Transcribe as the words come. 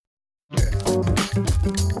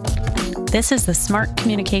This is the Smart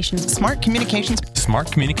Communications podcast.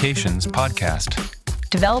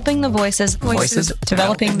 Developing the voices,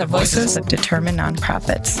 developing the voices of determined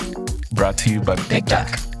nonprofits. Brought to you by Big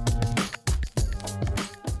Duck.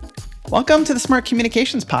 Welcome to the Smart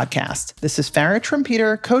Communications podcast. This is Farra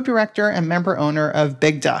Trompeter, co-director and member owner of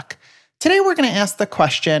Big Duck. Today we're going to ask the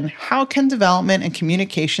question, how can development and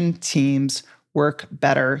communication teams work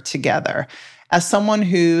better together? As someone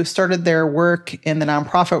who started their work in the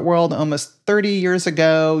nonprofit world almost 30 years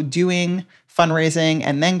ago, doing fundraising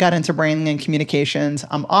and then got into branding and communications,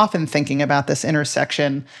 I'm often thinking about this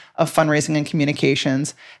intersection of fundraising and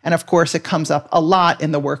communications. And of course, it comes up a lot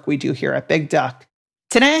in the work we do here at Big Duck.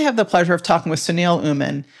 Today, I have the pleasure of talking with Sunil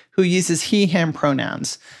Oommen, who uses he, him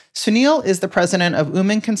pronouns. Sunil is the president of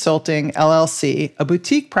Oomen Consulting LLC, a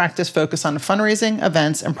boutique practice focused on fundraising,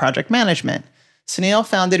 events, and project management. Sunil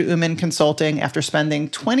founded Oomen Consulting after spending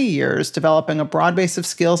 20 years developing a broad base of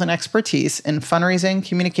skills and expertise in fundraising,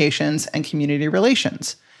 communications, and community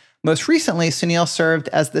relations. Most recently, Sunil served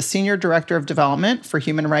as the Senior Director of Development for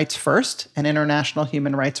Human Rights First, an international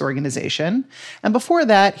human rights organization. And before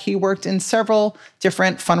that, he worked in several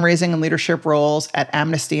different fundraising and leadership roles at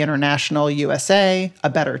Amnesty International USA, A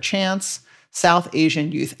Better Chance, South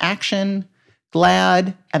Asian Youth Action,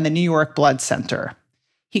 GLAAD, and the New York Blood Center.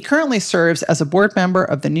 He currently serves as a board member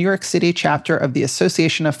of the New York City chapter of the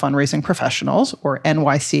Association of Fundraising Professionals, or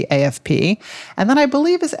NYCAFP, and that I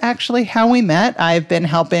believe is actually how we met. I've been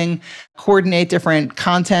helping coordinate different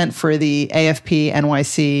content for the AFP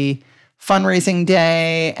NYC Fundraising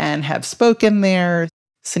Day and have spoken there.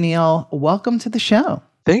 Sunil, welcome to the show.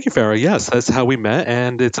 Thank you, Farah. Yes, that's how we met,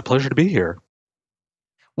 and it's a pleasure to be here.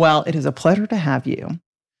 Well, it is a pleasure to have you.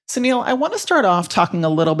 Sunil, I want to start off talking a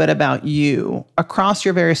little bit about you. Across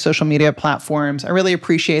your various social media platforms, I really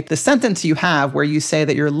appreciate the sentence you have where you say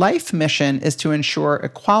that your life mission is to ensure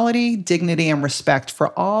equality, dignity, and respect for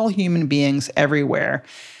all human beings everywhere.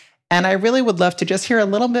 And I really would love to just hear a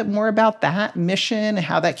little bit more about that mission,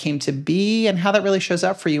 how that came to be, and how that really shows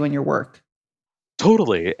up for you in your work.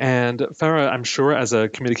 Totally. And Farah, I'm sure as a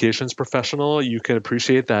communications professional, you can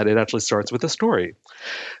appreciate that it actually starts with a story.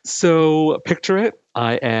 So picture it.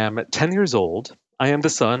 I am 10 years old. I am the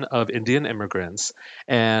son of Indian immigrants,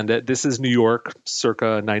 and this is New York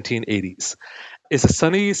circa 1980s. It's a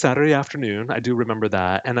sunny Saturday afternoon. I do remember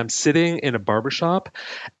that. And I'm sitting in a barbershop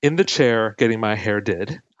in the chair getting my hair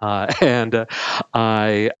did. And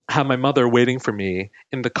I have my mother waiting for me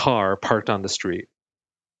in the car parked on the street.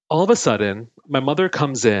 All of a sudden, my mother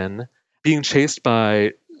comes in being chased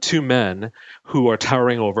by two men who are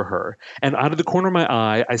towering over her. And out of the corner of my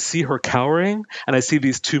eye, I see her cowering, and I see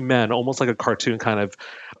these two men, almost like a cartoon, kind of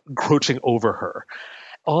encroaching over her.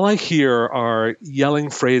 All I hear are yelling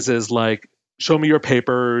phrases like, "Show me your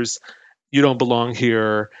papers, you don't belong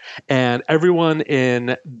here." And everyone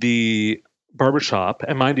in the barbershop,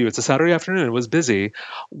 and mind you, it's a Saturday afternoon, it was busy,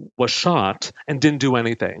 was shocked and didn't do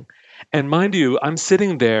anything. And mind you, I'm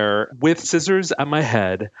sitting there with scissors at my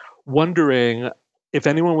head, wondering if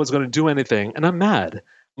anyone was going to do anything, and I'm mad.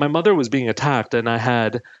 My mother was being attacked, and I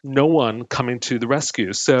had no one coming to the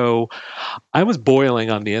rescue. So I was boiling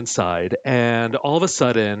on the inside, and all of a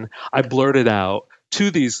sudden, I blurted out to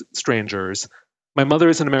these strangers, "My mother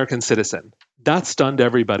is an American citizen." That stunned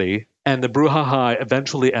everybody, and the brouhaha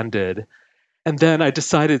eventually ended. And then I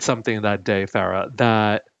decided something that day, Farah,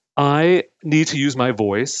 that I need to use my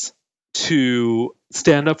voice to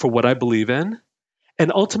stand up for what I believe in,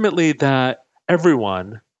 and ultimately that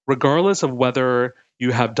everyone, regardless of whether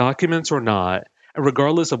you have documents or not, and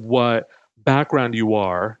regardless of what background you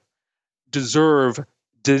are, deserve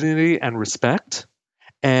dignity and respect,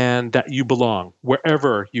 and that you belong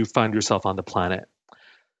wherever you find yourself on the planet.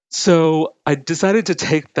 So I decided to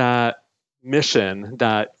take that mission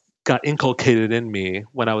that got inculcated in me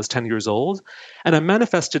when I was 10 years old, and I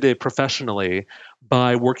manifested it professionally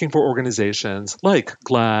by working for organizations like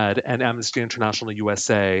GLAAD and Amnesty International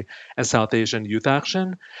USA and South Asian Youth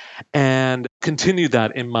Action, and continue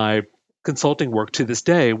that in my consulting work to this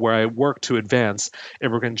day, where I work to advance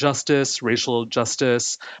immigrant justice, racial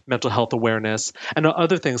justice, mental health awareness, and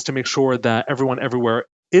other things to make sure that everyone everywhere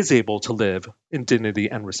is able to live in dignity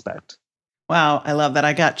and respect. Wow, I love that.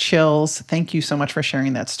 I got chills. Thank you so much for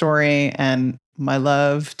sharing that story, and my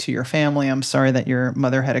love to your family. I'm sorry that your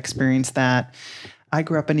mother had experienced that. I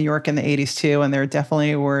grew up in New York in the 80s too, and there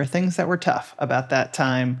definitely were things that were tough about that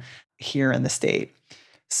time here in the state.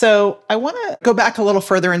 So I want to go back a little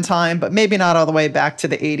further in time, but maybe not all the way back to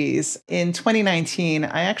the 80s. In 2019,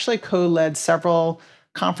 I actually co-led several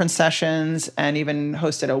conference sessions and even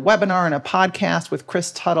hosted a webinar and a podcast with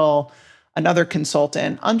Chris Tuttle another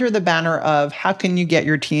consultant, under the banner of how can you get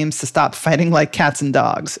your teams to stop fighting like cats and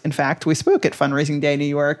dogs? In fact, we spoke at Fundraising Day New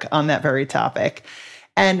York on that very topic.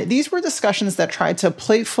 And these were discussions that tried to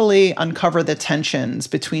playfully uncover the tensions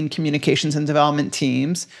between communications and development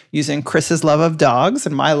teams using Chris's love of dogs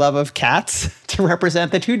and my love of cats to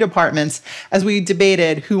represent the two departments as we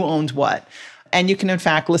debated who owned what. And you can, in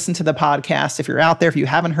fact, listen to the podcast if you're out there, if you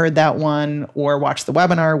haven't heard that one, or watch the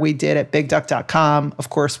webinar we did at bigduck.com. Of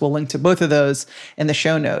course, we'll link to both of those in the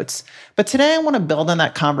show notes. But today I want to build on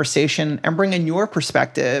that conversation and bring in your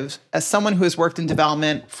perspective as someone who has worked in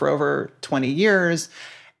development for over 20 years.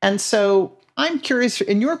 And so I'm curious,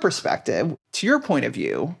 in your perspective, to your point of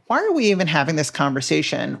view, why are we even having this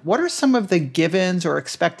conversation? What are some of the givens or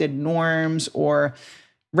expected norms or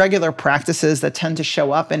regular practices that tend to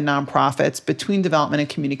show up in nonprofits between development and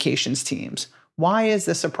communications teams? Why is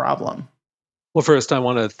this a problem? Well, first, I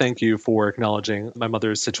want to thank you for acknowledging my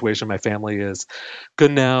mother's situation. My family is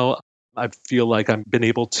good now. I feel like I've been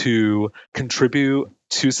able to contribute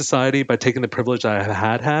to society by taking the privilege I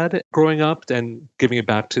had growing up and giving it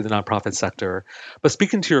back to the nonprofit sector. But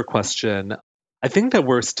speaking to your question, I think that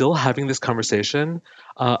we're still having this conversation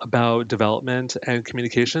about development and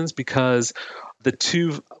communications because the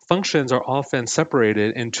two functions are often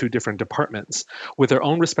separated into different departments with their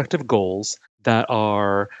own respective goals that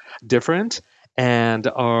are different and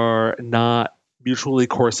are not mutually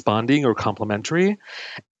corresponding or complementary.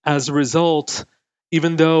 As a result,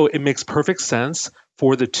 even though it makes perfect sense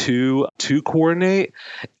for the two to coordinate,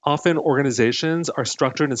 often organizations are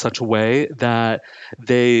structured in such a way that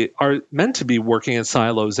they are meant to be working in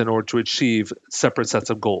silos in order to achieve separate sets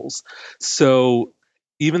of goals. So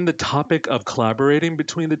even the topic of collaborating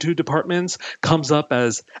between the two departments comes up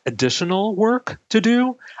as additional work to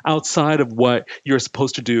do outside of what you're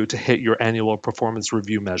supposed to do to hit your annual performance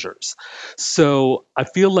review measures. So I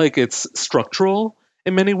feel like it's structural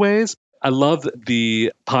in many ways. I love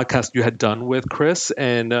the podcast you had done with Chris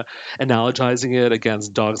and analogizing it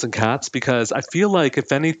against dogs and cats, because I feel like,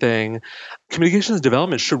 if anything, communications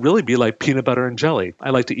development should really be like peanut butter and jelly.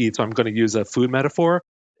 I like to eat, so I'm going to use a food metaphor.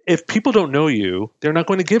 If people don't know you, they're not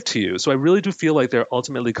going to give to you. So I really do feel like they're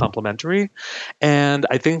ultimately complementary. And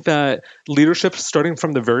I think that leadership, starting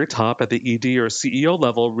from the very top at the ED or CEO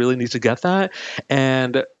level, really needs to get that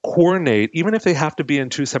and coordinate, even if they have to be in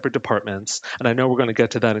two separate departments. And I know we're going to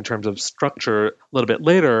get to that in terms of structure a little bit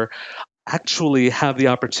later. Actually have the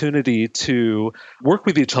opportunity to work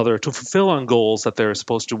with each other to fulfill on goals that they're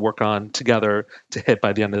supposed to work on together to hit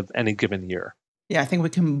by the end of any given year. Yeah, I think we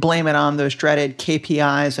can blame it on those dreaded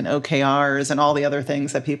KPIs and OKRs and all the other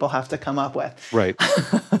things that people have to come up with. Right.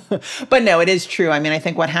 But no, it is true. I mean, I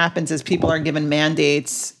think what happens is people are given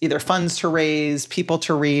mandates, either funds to raise, people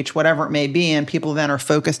to reach, whatever it may be, and people then are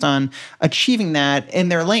focused on achieving that in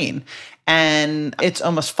their lane. And it's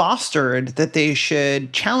almost fostered that they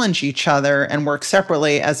should challenge each other and work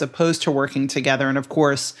separately as opposed to working together. And of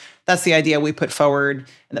course, that's the idea we put forward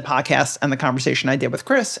in the podcast and the conversation I did with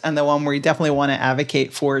Chris, and the one we definitely want to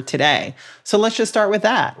advocate for today. So let's just start with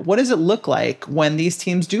that. What does it look like when these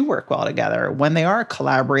teams do work well together, when they are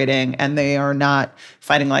collaborating and they are not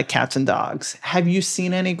fighting like cats and dogs? Have you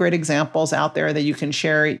seen any great examples out there that you can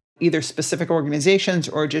share, either specific organizations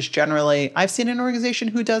or just generally, I've seen an organization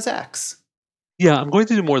who does X? Yeah, I'm going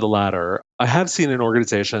to do more of the latter. I have seen in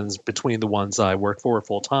organizations between the ones I work for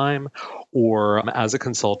full-time or as a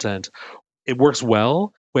consultant, it works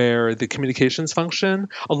well where the communications function,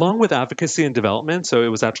 along with advocacy and development, so it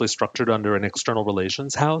was actually structured under an external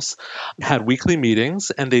relations house, had weekly meetings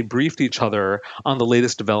and they briefed each other on the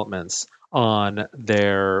latest developments on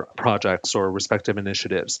their projects or respective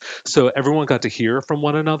initiatives. So everyone got to hear from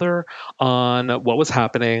one another on what was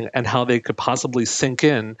happening and how they could possibly sink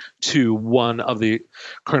in to one of the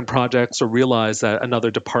current projects or realize that another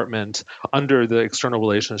department under the external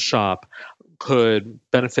relations shop could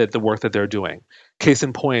benefit the work that they're doing. Case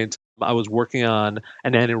in point, I was working on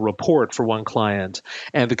an annual report for one client,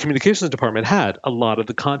 and the communications department had a lot of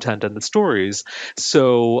the content and the stories.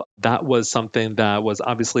 So that was something that was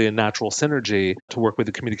obviously a natural synergy to work with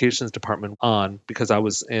the communications department on, because I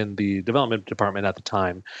was in the development department at the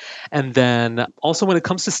time. And then also when it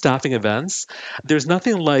comes to staffing events, there's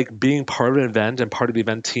nothing like being part of an event and part of the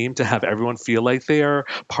event team to have everyone feel like they are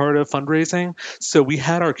part of fundraising. So we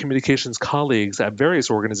had our communications colleagues at various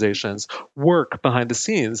organizations work behind the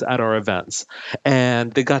scenes at our events,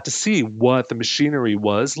 and they got to see what the machinery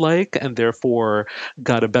was like and therefore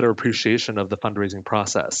got a better appreciation of the fundraising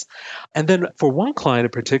process. And then for one client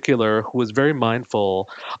in particular who was very mindful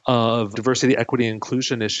of diversity, equity,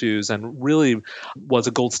 inclusion issues and really was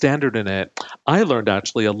a gold standard in it, I learned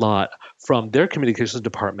actually a lot from their communications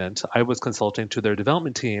department. I was consulting to their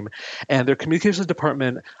development team, and their communications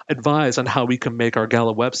department advised on how we can make our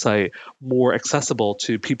gala website more accessible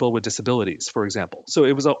to people with disabilities, for example. So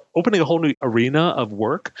it was opening a whole new arena of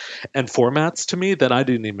work and formats to me that I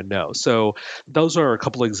didn't even know. So those are a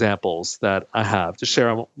couple of examples that I have to share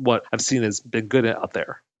on what I've seen has been good out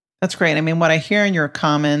there. That's great. I mean, what I hear in your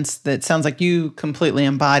comments that sounds like you completely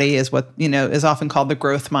embody is what, is often called the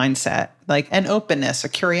growth mindset, like an openness, a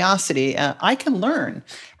curiosity. I can learn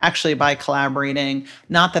actually by collaborating.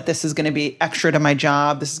 Not that this is going to be extra to my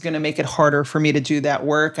job. This is going to make it harder for me to do that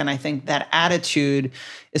work. And I think that attitude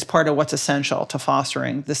is part of what's essential to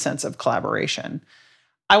fostering the sense of collaboration.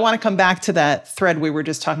 I want to come back to that thread we were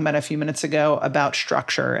just talking about a few minutes ago about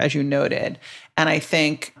structure, as you noted. And I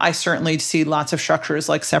think I certainly see lots of structures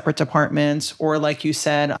like separate departments, or like you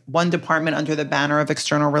said, one department under the banner of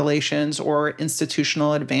external relations or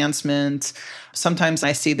institutional advancement. Sometimes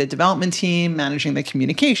I see the development team managing the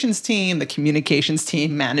communications team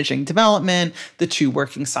managing development, the two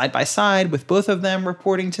working side by side with both of them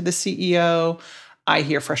reporting to the CEO. I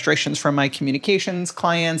hear frustrations from my communications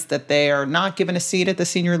clients that they are not given a seat at the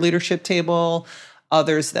senior leadership table,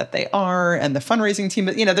 others that they are, and the fundraising team.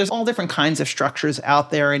 There's all different kinds of structures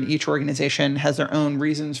out there, and each organization has their own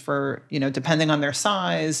reasons for, depending on their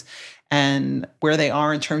size and where they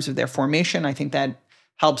are in terms of their formation. I think that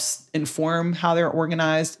helps inform how they're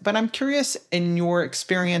organized. But I'm curious, in your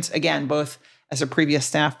experience, again, both as a previous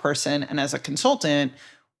staff person and as a consultant,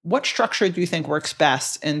 what structure do you think works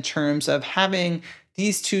best in terms of having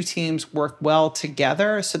these two teams work well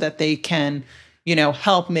together so that they can,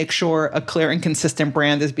 help make sure a clear and consistent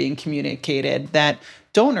brand is being communicated, that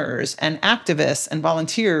donors and activists and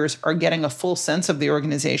volunteers are getting a full sense of the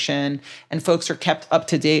organization and folks are kept up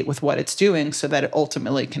to date with what it's doing so that it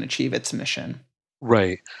ultimately can achieve its mission?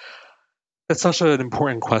 Right. That's such an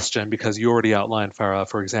important question because you already outlined, Farah,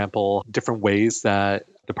 for example, different ways that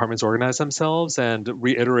departments organize themselves, and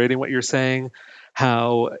reiterating what you're saying,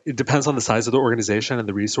 how it depends on the size of the organization and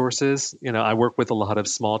the resources. I work with a lot of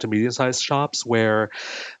small to medium-sized shops where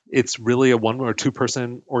it's really a one or two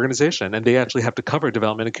person organization, and they actually have to cover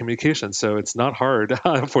development and communication. So it's not hard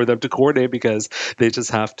for them to coordinate because they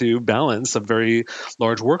just have to balance a very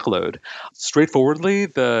large workload. Straightforwardly,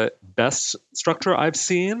 the best structure I've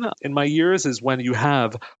seen in my years is when you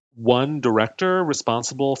have one director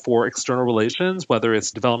responsible for external relations, whether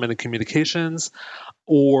it's development and communications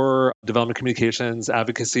or development communications,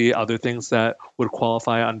 advocacy, other things that would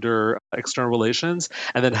qualify under external relations,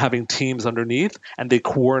 and then having teams underneath, and they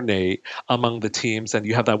coordinate among the teams, and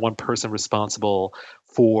you have that one person responsible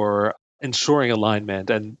for ensuring alignment,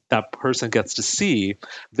 and that person gets to see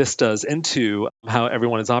vistas into how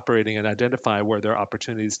everyone is operating and identify where there are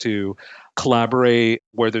opportunities to collaborate,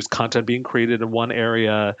 where there's content being created in one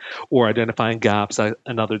area, or identifying gaps that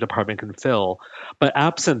another department can fill. But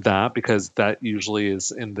absent that, because that usually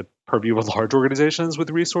is in the purview of large organizations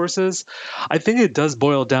with resources, I think it does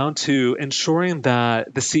boil down to ensuring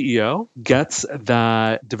that the CEO gets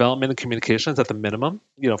that development and communications at the minimum,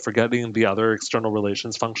 forgetting the other external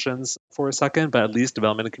relations functions for a second, but at least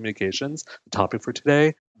development and communications, the topic for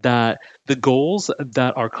today, that the goals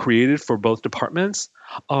that are created for both departments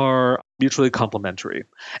are mutually complementary.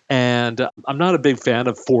 And I'm not a big fan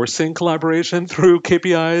of forcing collaboration through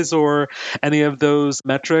KPIs or any of those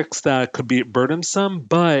metrics that could be burdensome,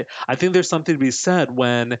 but I think there's something to be said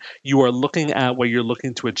when you are looking at what you're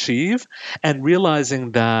looking to achieve and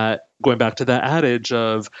realizing that, going back to that adage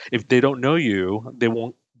of if they don't know you, they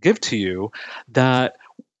won't give to you, that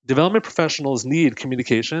development professionals need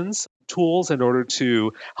communications tools in order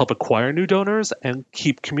to help acquire new donors and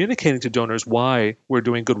keep communicating to donors why we're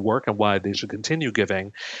doing good work and why they should continue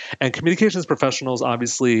giving. And communications professionals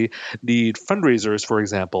obviously need fundraisers, for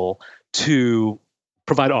example, to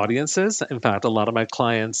provide audiences. In fact, a lot of my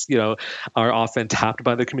clients, are often tapped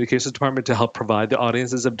by the communications department to help provide the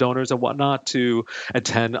audiences of donors and whatnot to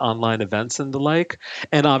attend online events and the like.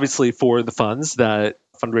 And obviously for the funds that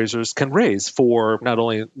fundraisers can raise for not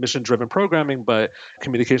only mission-driven programming, but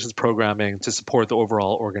communications programming to support the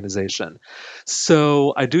overall organization.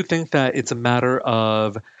 So I do think that it's a matter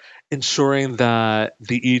of ensuring that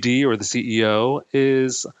the ED or the CEO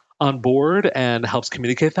is on board and helps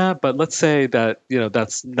communicate that. But let's say that,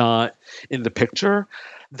 that's not in the picture,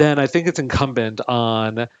 then I think it's incumbent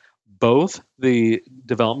on both the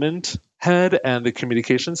development head and the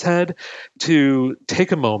communications head to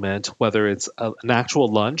take a moment, whether it's an actual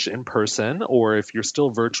lunch in person, or if you're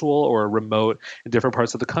still virtual or remote in different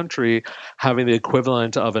parts of the country, having the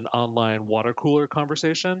equivalent of an online water cooler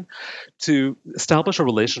conversation to establish a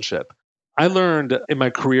relationship. I learned in my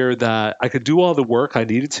career that I could do all the work I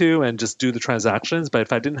needed to and just do the transactions. But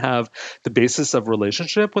if I didn't have the basis of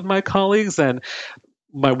relationship with my colleagues, then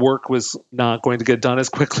my work was not going to get done as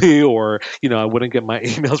quickly, or I wouldn't get my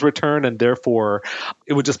emails returned, and therefore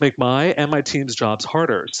it would just make my and my team's jobs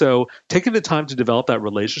harder. So taking the time to develop that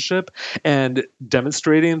relationship and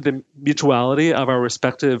demonstrating the mutuality of our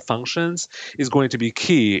respective functions is going to be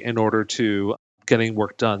key in order to getting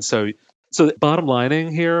work done. So the bottom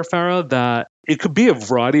lining here, Farah, that it could be a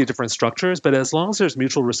variety of different structures, but as long as there's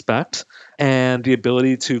mutual respect and the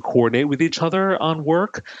ability to coordinate with each other on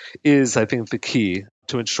work is, I think, the key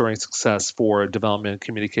to ensuring success for development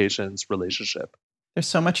communications relationship. There's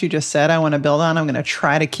so much you just said I want to build on. I'm going to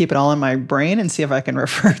try to keep it all in my brain and see if I can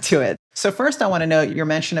refer to it. So first, I want to note your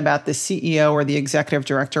mention about the CEO or the executive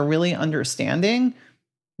director really understanding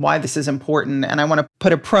why this is important. And I want to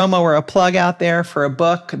put a promo or a plug out there for a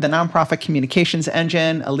book, The Nonprofit Communications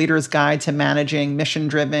Engine, A Leader's Guide to Managing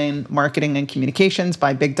Mission-Driven Marketing and Communications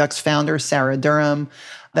by Big Duck's founder, Sarah Durham.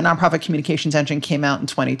 The Nonprofit Communications Engine came out in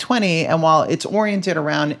 2020. And while it's oriented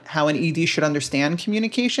around how an ED should understand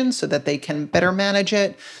communication so that they can better manage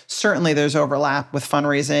it, certainly there's overlap with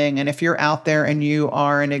fundraising. And if you're out there and you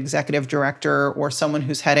are an executive director or someone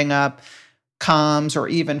who's heading up comms or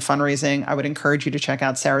even fundraising, I would encourage you to check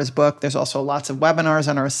out Sarah's book. There's also lots of webinars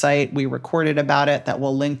on our site. We recorded about it that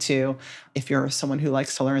we'll link to if you're someone who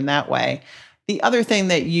likes to learn that way. The other thing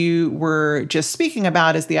that you were just speaking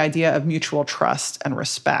about is the idea of mutual trust and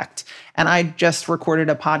respect. And I just recorded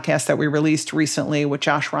a podcast that we released recently with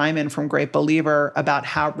Josh Ryman from Great Believer about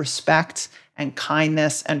how respect and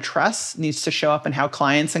kindness and trust needs to show up in how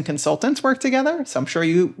clients and consultants work together. So I'm sure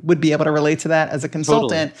you would be able to relate to that as a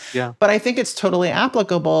consultant. Totally. Yeah. But I think it's totally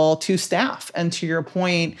applicable to staff. And to your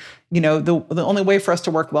point, the only way for us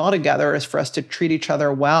to work well together is for us to treat each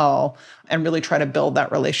other well and really try to build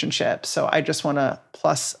that relationship. So I just want to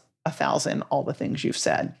plus 1,000 all the things you've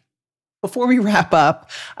said. Before we wrap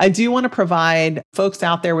up, I do want to provide folks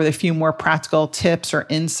out there with a few more practical tips or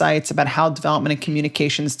insights about how development and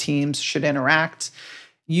communications teams should interact.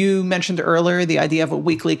 You mentioned earlier the idea of a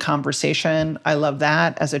weekly conversation. I love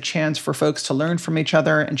that as a chance for folks to learn from each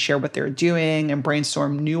other and share what they're doing and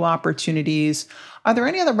brainstorm new opportunities. Are there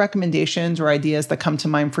any other recommendations or ideas that come to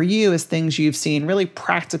mind for you as things you've seen, really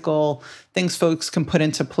practical things folks can put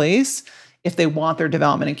into place if they want their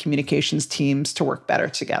development and communications teams to work better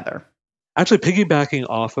together? Actually, piggybacking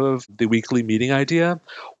off of the weekly meeting idea,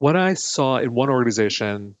 what I saw in one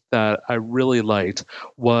organization that I really liked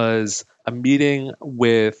was a meeting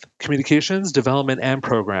with communications, development, and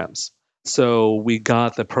programs. So we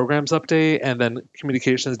got the programs update, and then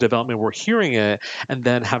communications development were hearing it, and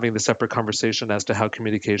then having the separate conversation as to how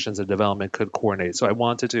communications and development could coordinate. So I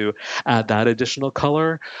wanted to add that additional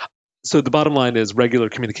color. So the bottom line is regular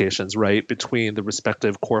communications, right, between the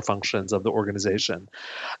respective core functions of the organization.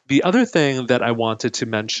 The other thing that I wanted to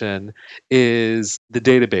mention is the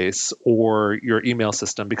database or your email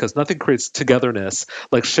system, because nothing creates togetherness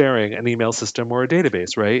like sharing an email system or a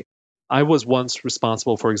database, right? I was once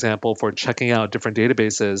responsible, for example, for checking out different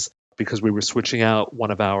databases because we were switching out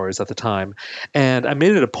one of ours at the time. And I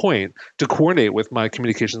made it a point to coordinate with my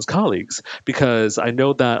communications colleagues because I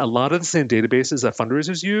know that a lot of the same databases that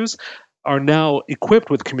fundraisers use are now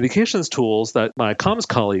equipped with communications tools that my comms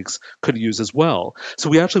colleagues could use as well.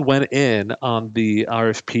 So we actually went in on the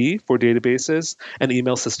RFP for databases and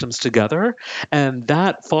email systems together, and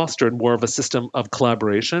that fostered more of a system of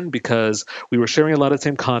collaboration because we were sharing a lot of the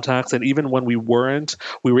same contacts, and even when we weren't,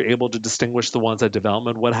 we were able to distinguish the ones that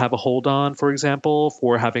development would have a hold on, for example,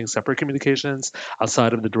 for having separate communications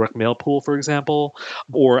outside of the direct mail pool, for example,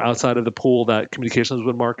 or outside of the pool that communications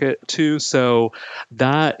would market to. So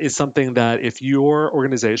that is something that if your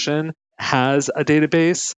organization has a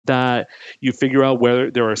database, that you figure out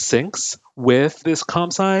whether there are syncs with this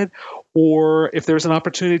comm side, or if there's an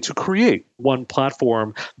opportunity to create one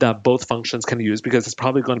platform that both functions can use, because it's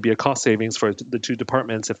probably going to be a cost savings for the two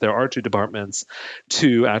departments, if there are two departments,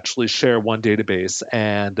 to actually share one database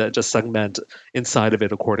and just segment inside of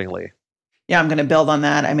it accordingly. Yeah, I'm going to build on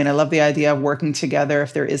that. I mean, I love the idea of working together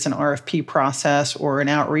if there is an RFP process or an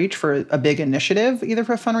outreach for a big initiative, either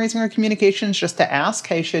for fundraising or communications, just to ask,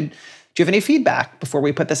 hey, do you have any feedback before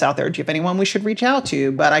we put this out there? Do you have anyone we should reach out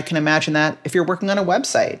to? But I can imagine that if you're working on a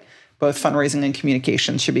website, both fundraising and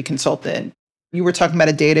communications should be consulted. You were talking about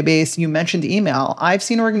a database. You mentioned email. I've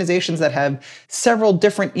seen organizations that have several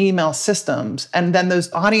different email systems, and then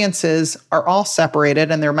those audiences are all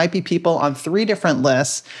separated, and there might be people on 3 different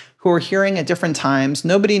lists who are hearing at different times.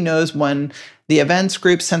 Nobody knows when the events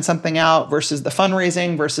group send something out versus the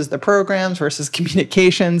fundraising versus the programs versus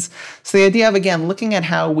communications. So the idea of, again, looking at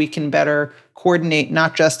how we can better coordinate,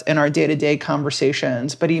 not just in our day-to-day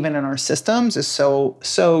conversations, but even in our systems is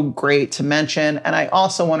so great to mention. And I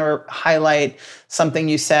also want to highlight something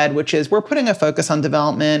you said, which is we're putting a focus on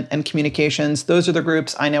development and communications. Those are the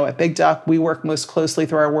groups I know at Big Duck we work most closely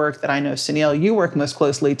through our work, that I know, Sunil, you work most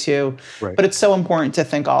closely to. Right. But it's so important to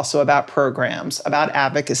think also about programs, about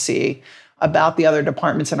advocacy, about the other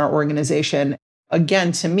departments in our organization.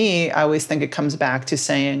 Again, to me, I always think it comes back to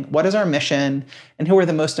saying, what is our mission and who are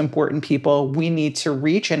the most important people we need to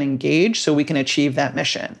reach and engage so we can achieve that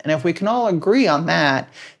mission? And if we can all agree on that,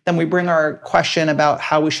 then we bring our question about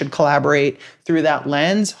how we should collaborate through that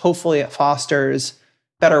lens. Hopefully it fosters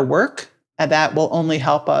better work, and that will only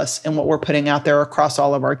help us in what we're putting out there across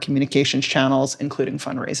all of our communications channels, including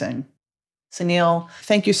fundraising. Sunil,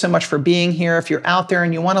 thank you so much for being here. If you're out there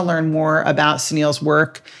and you want to learn more about Sunil's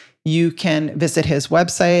work, you can visit his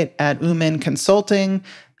website at Oomen Consulting.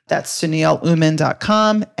 That's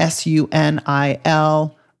SunilOommen.com,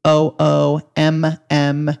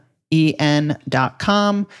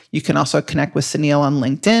 SunilOommen.com. You can also connect with Sunil on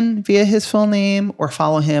LinkedIn via his full name or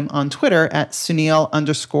follow him on Twitter at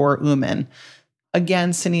Sunil_Oommen.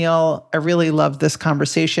 Again, Sunil, I really loved this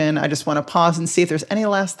conversation. I just want to pause and see if there's any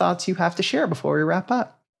last thoughts you have to share before we wrap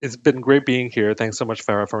up. It's been great being here. Thanks so much,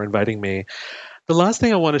 Farra, for inviting me. The last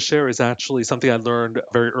thing I want to share is actually something I learned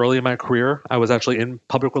very early in my career. I was actually in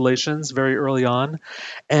public relations very early on.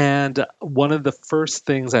 And one of the first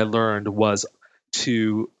things I learned was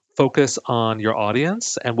to focus on your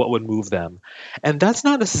audience and what would move them. And that's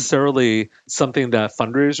not necessarily something that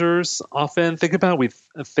fundraisers often think about. We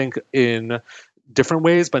think in different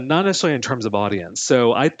ways, but not necessarily in terms of audience.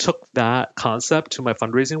 So I took that concept to my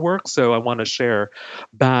fundraising work. So I want to share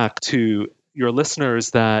back to your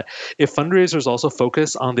listeners that if fundraisers also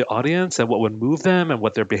focus on the audience and what would move them and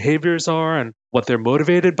what their behaviors are and what they're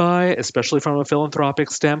motivated by, especially from a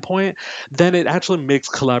philanthropic standpoint, then it actually makes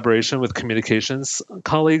collaboration with communications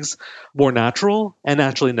colleagues more natural and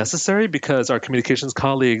actually necessary, because our communications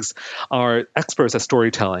colleagues are experts at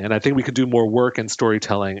storytelling. And I think we could do more work in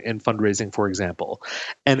storytelling in fundraising, for example.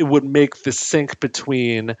 And it would make the sync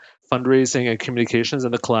between fundraising and communications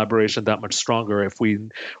and the collaboration that much stronger if we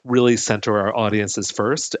really center our audiences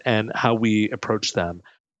first and how we approach them,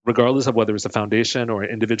 regardless of whether it's a foundation or an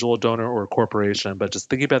individual donor or a corporation, but just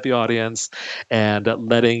thinking about the audience and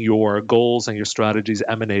letting your goals and your strategies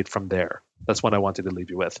emanate from there. That's what I wanted to leave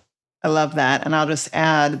you with. I love that. And I'll just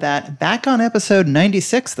add that back on episode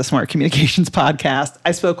 96, the Smart Communications podcast,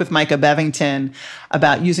 I spoke with Micah Bevington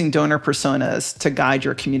about using donor personas to guide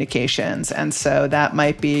your communications. And so that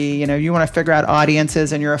might be, you want to figure out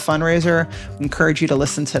audiences and you're a fundraiser, I encourage you to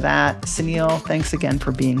listen to that. Sunil, thanks again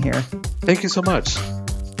for being here. Thank you so much.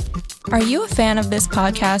 Are you a fan of this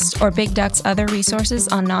podcast or Big Duck's other resources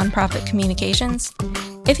on nonprofit communications?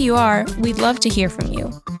 If you are, we'd love to hear from you.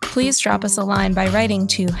 Please drop us a line by writing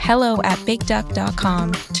to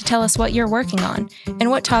hello@bigduck.com to tell us what you're working on and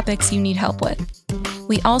what topics you need help with.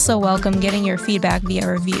 We also welcome getting your feedback via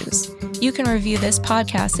reviews. You can review this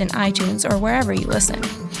podcast in iTunes or wherever you listen.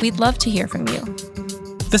 We'd love to hear from you.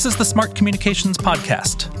 This is the Smart Communications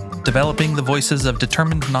Podcast, developing the voices of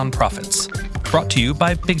determined nonprofits. Brought to you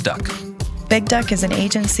by Big Duck. Big Duck is an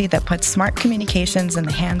agency that puts smart communications in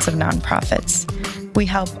the hands of nonprofits. We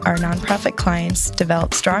help our nonprofit clients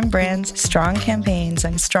develop strong brands, strong campaigns,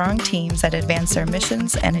 and strong teams that advance their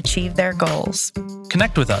missions and achieve their goals.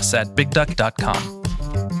 Connect with us at bigduck.com.